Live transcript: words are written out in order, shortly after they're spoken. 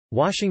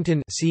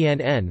Washington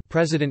CNN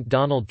President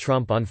Donald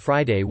Trump on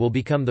Friday will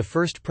become the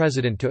first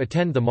president to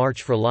attend the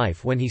March for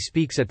Life when he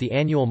speaks at the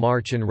annual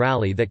march and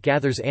rally that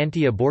gathers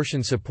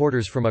anti-abortion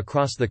supporters from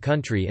across the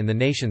country in the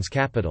nation's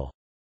capital.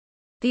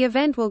 The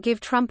event will give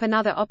Trump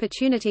another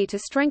opportunity to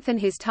strengthen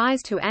his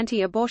ties to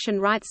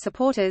anti-abortion rights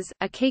supporters,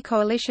 a key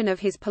coalition of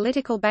his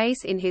political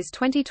base in his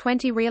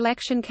 2020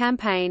 re-election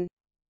campaign.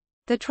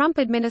 The Trump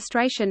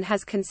administration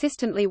has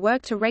consistently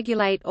worked to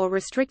regulate or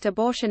restrict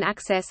abortion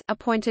access,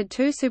 appointed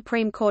 2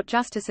 Supreme Court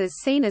justices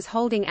seen as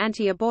holding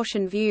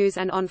anti-abortion views,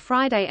 and on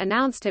Friday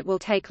announced it will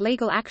take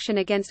legal action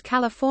against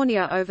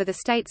California over the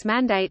state's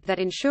mandate that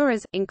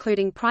insurers,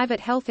 including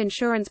private health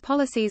insurance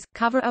policies,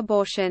 cover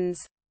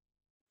abortions.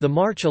 The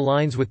march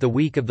aligns with the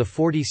week of the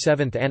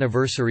 47th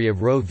anniversary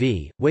of Roe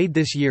v. Wade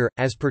this year,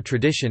 as per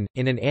tradition,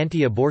 in an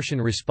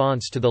anti-abortion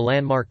response to the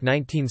landmark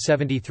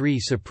 1973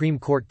 Supreme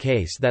Court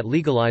case that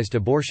legalized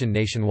abortion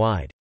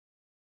nationwide.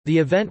 The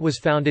event was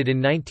founded in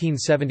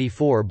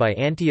 1974 by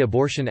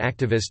anti-abortion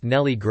activist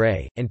Nellie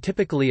Gray, and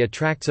typically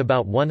attracts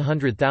about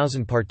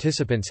 100,000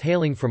 participants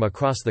hailing from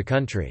across the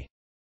country.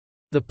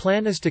 The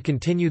plan is to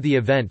continue the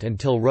event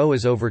until Roe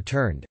is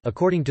overturned,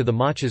 according to the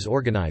march's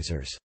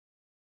organizers.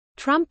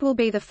 Trump will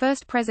be the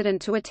first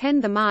president to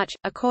attend the march,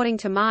 according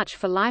to March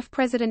for Life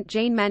President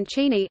Gene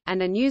Mancini,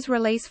 and a news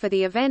release for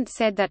the event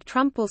said that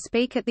Trump will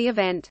speak at the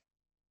event.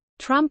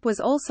 Trump was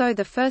also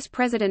the first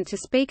president to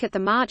speak at the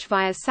march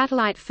via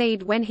satellite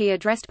feed when he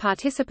addressed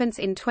participants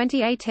in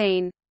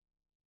 2018.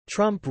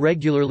 Trump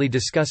regularly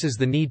discusses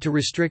the need to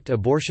restrict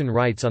abortion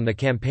rights on the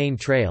campaign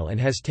trail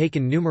and has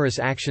taken numerous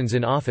actions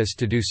in office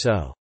to do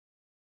so.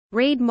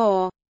 Read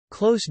more.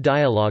 Close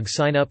Dialogue.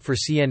 Sign up for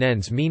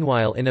CNN's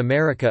Meanwhile in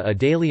America, a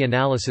daily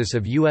analysis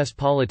of U.S.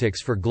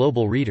 politics for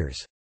global readers.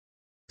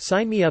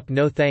 Sign me up.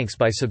 No thanks.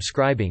 By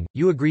subscribing,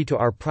 you agree to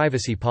our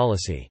privacy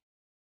policy.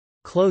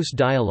 Close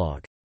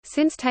Dialogue.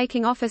 Since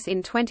taking office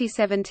in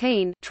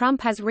 2017, Trump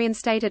has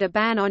reinstated a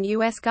ban on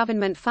U.S.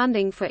 government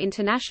funding for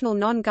international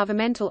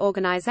non-governmental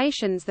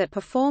organizations that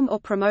perform or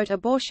promote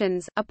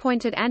abortions,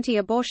 appointed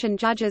anti-abortion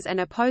judges,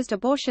 and opposed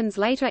abortions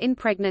later in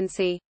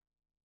pregnancy.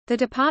 The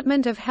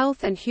Department of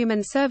Health and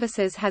Human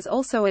Services has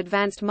also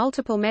advanced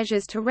multiple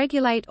measures to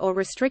regulate or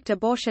restrict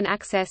abortion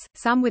access,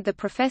 some with the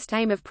professed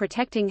aim of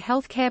protecting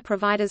health care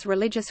providers'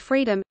 religious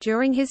freedom,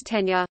 during his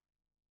tenure.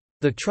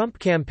 The Trump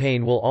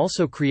campaign will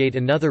also create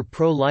another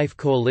pro-life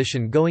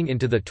coalition going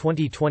into the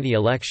 2020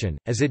 election,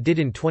 as it did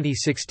in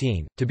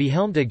 2016, to be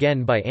helmed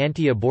again by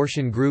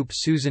anti-abortion group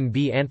Susan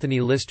B.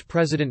 Anthony List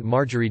President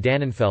Marjorie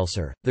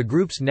Dannenfelser, the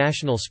group's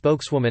national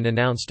spokeswoman,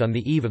 announced on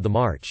the eve of the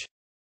march.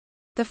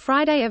 The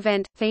Friday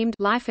event, themed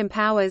Life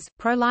Empowers,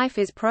 Pro-Life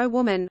is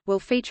Pro-Woman, will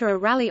feature a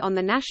rally on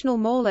the National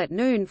Mall at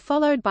noon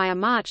followed by a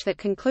march that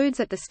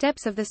concludes at the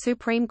steps of the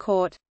Supreme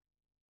Court.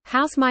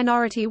 House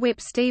Minority Whip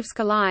Steve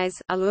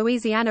Scalise, a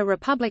Louisiana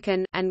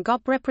Republican, and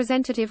GOP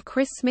Representative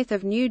Chris Smith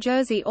of New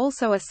Jersey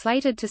also are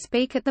slated to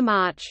speak at the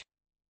march.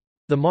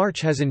 The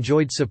march has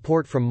enjoyed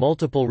support from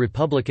multiple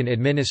Republican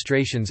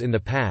administrations in the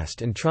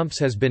past, and Trump's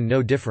has been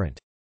no different.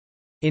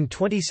 In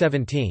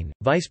 2017,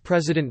 Vice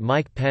President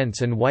Mike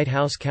Pence and White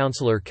House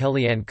counselor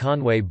Kellyanne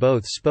Conway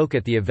both spoke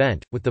at the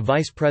event, with the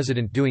Vice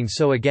President doing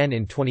so again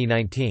in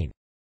 2019.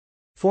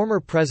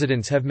 Former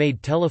presidents have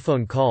made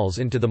telephone calls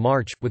into the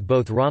march, with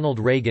both Ronald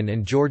Reagan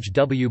and George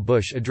W.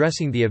 Bush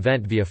addressing the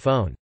event via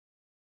phone.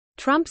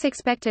 Trump's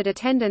expected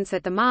attendance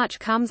at the march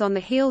comes on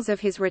the heels of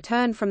his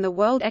return from the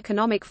World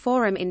Economic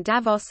Forum in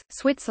Davos,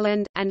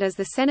 Switzerland, and as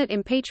the Senate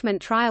impeachment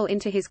trial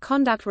into his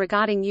conduct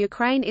regarding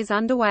Ukraine is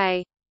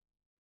underway.